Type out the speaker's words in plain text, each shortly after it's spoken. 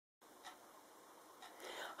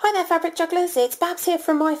Hi there fabric jugglers, it's Babs here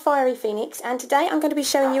from MyFieryPhoenix, and today I'm going to be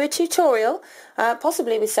showing you a tutorial,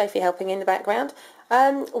 possibly with Sophie helping in the background,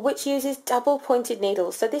 which uses double pointed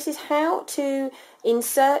needles. So this is how to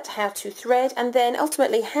insert, how to thread, and then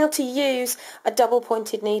ultimately how to use a double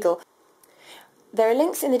pointed needle. There are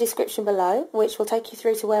links in the description below which will take you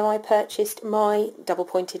through to where I purchased my double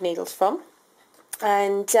pointed needles from,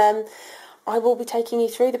 and I will be taking you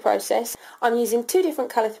through the process. I'm using two different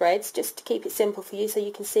colour threads just to keep it simple for you so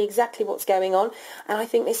you can see exactly what's going on, and I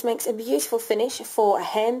think this makes a beautiful finish for a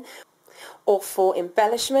hem or for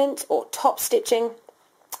embellishment or top stitching.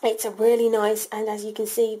 It's a really nice and, as you can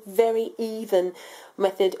see, very even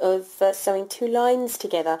method of sewing two lines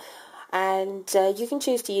together. And you can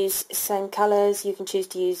choose to use same colours, you can choose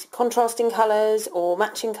to use contrasting colours or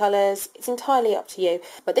matching colours, it's entirely up to you.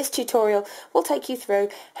 But this tutorial will take you through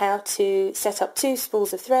how to set up two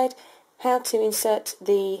spools of thread, how to insert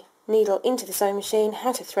the needle into the sewing machine,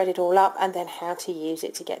 how to thread it all up, and then how to use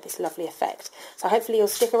it to get this lovely effect. So hopefully you'll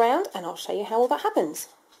stick around and I'll show you how all that happens.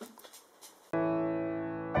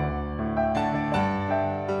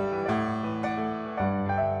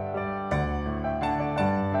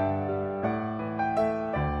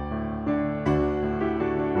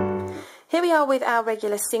 Here we are with our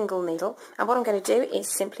regular single needle, and what I'm going to do is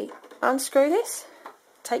simply unscrew this,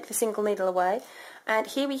 take the single needle away, and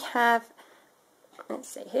here we have,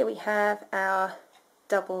 here we have our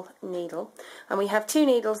double needle, and we have two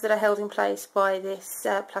needles that are held in place by this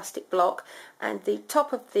plastic block, and the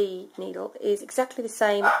top of the needle is exactly the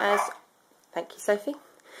same as, thank you Sophie,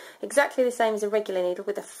 exactly the same as a regular needle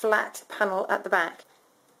with a flat panel at the back.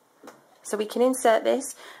 So we can insert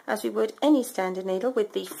this as we would any standard needle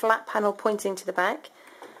with the flat panel pointing to the back,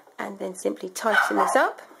 and then simply tighten this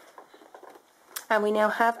up, and we now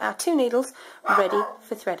have our two needles ready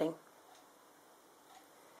for threading.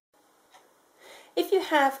 If you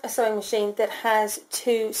have a sewing machine that has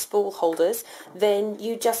two spool holders, then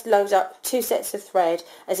you just load up two sets of thread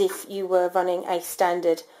as if you were running a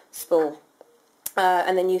standard spool.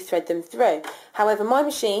 And then you thread them through. However, my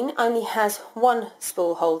machine only has one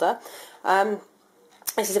spool holder.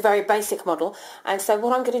 This is a very basic model, and so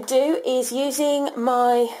what I'm going to do is, using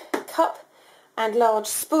my cup and large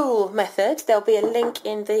spool method, there'll be a link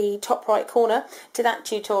in the top right corner to that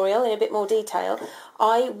tutorial in a bit more detail.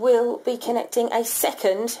 I will be connecting a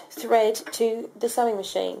second thread to the sewing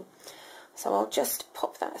machine. So I'll just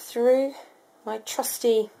pop that through my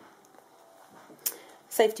trusty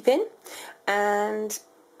safety pin and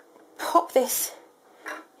pop this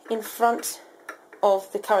in front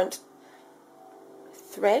of the current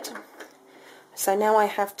thread. So now I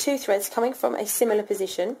have two threads coming from a similar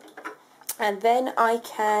position, and then I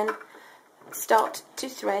can start to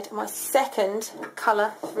thread my second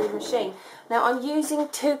colour through the machine. Now I'm using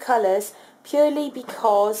two colours purely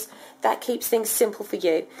because that keeps things simple for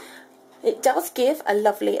you. It does give a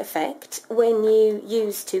lovely effect when you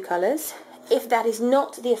use two colours. If that is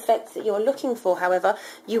not the effect that you're looking for, however,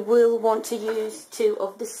 you will want to use two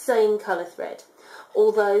of the same colour thread,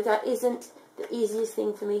 although that isn't the easiest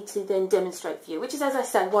thing for me to then demonstrate for you, which is, as I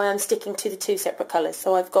say, why I'm sticking to the two separate colours.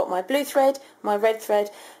 So I've got my blue thread, my red thread,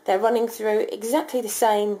 they're running through exactly the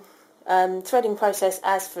same threading process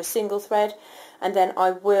as for a single thread, and then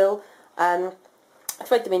I will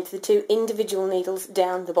thread them into the two individual needles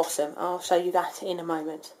down the bottom. I'll show you that in a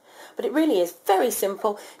moment. But it really is very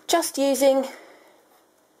simple, just using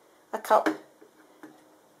a cup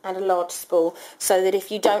and a large spool, so that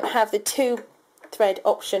if you don't have the two thread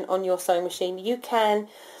option on your sewing machine, you can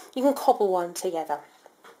cobble one together.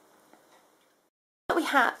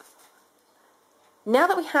 Now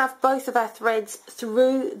that we have both of our threads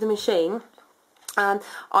through the machine,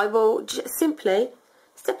 I will just simply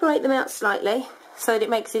separate them out slightly so that it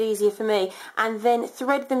makes it easier for me, and then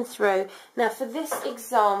thread them through. Now for this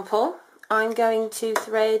example, I'm going to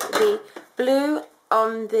thread the blue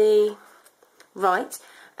on the right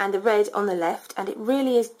and the red on the left, and it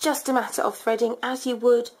really is just a matter of threading as you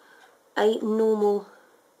would a normal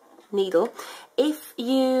needle. If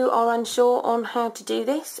you are unsure on how to do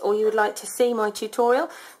this, or you would like to see my tutorial,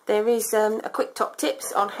 there is a quick top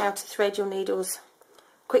tips on how to thread your needles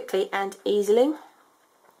quickly and easily,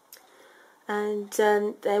 and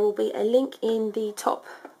there will be a link in the top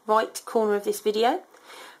right corner of this video.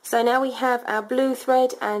 So now we have our blue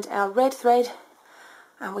thread and our red thread,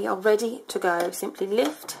 and we are ready to go. Simply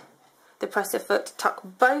lift the presser foot, tuck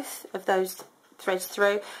both of those threads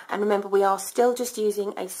through, and remember we are still just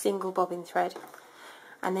using a single bobbin thread,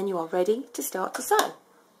 and then you are ready to start to sew.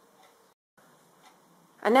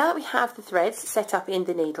 And now that we have the threads set up in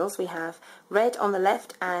the needles, we have red on the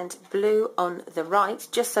left and blue on the right,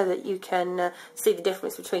 just so that you can see the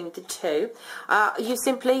difference between the two. You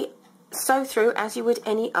simply sew through as you would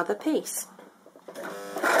any other piece.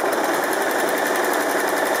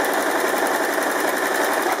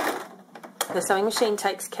 The sewing machine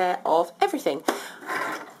takes care of everything.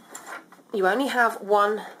 You only have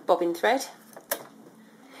one bobbin thread.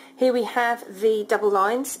 Here we have the double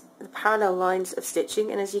lines, the parallel lines of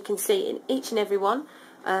stitching, and as you can see in each and every one,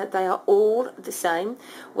 they are all the same,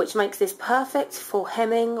 which makes this perfect for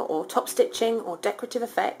hemming or top stitching or decorative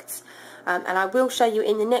effects. And I will show you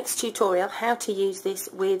in the next tutorial how to use this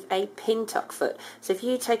with a pin tuck foot. So if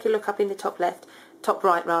you take a look up in the top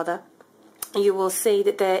right rather, you will see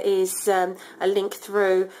that there is a link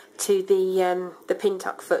through to the pin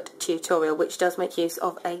tuck foot tutorial, which does make use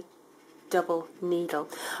of a double needle.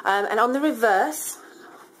 And on the reverse,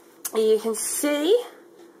 you can see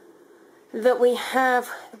that we have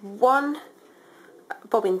one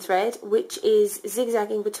bobbin thread which is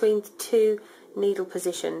zigzagging between the two needle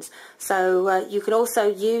positions. So you can also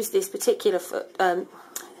use this particular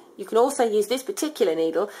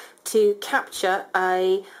needle to capture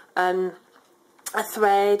a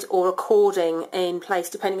thread or a cording in place,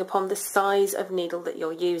 depending upon the size of needle that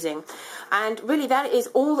you're using. And really that is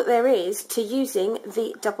all that there is to using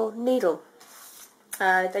the double needle.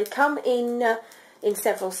 They come in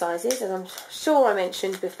several sizes, as I'm sure I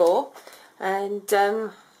mentioned before, and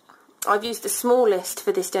I've used the smallest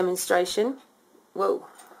for this demonstration. Whoa.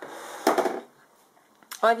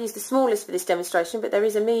 I've used the smallest for this demonstration, but there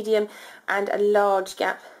is a medium and a large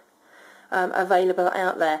gap available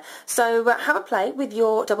out there. So have a play with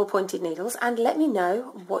your double pointed needles and let me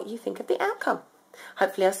know what you think of the outcome.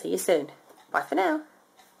 Hopefully I'll see you soon. Bye for now.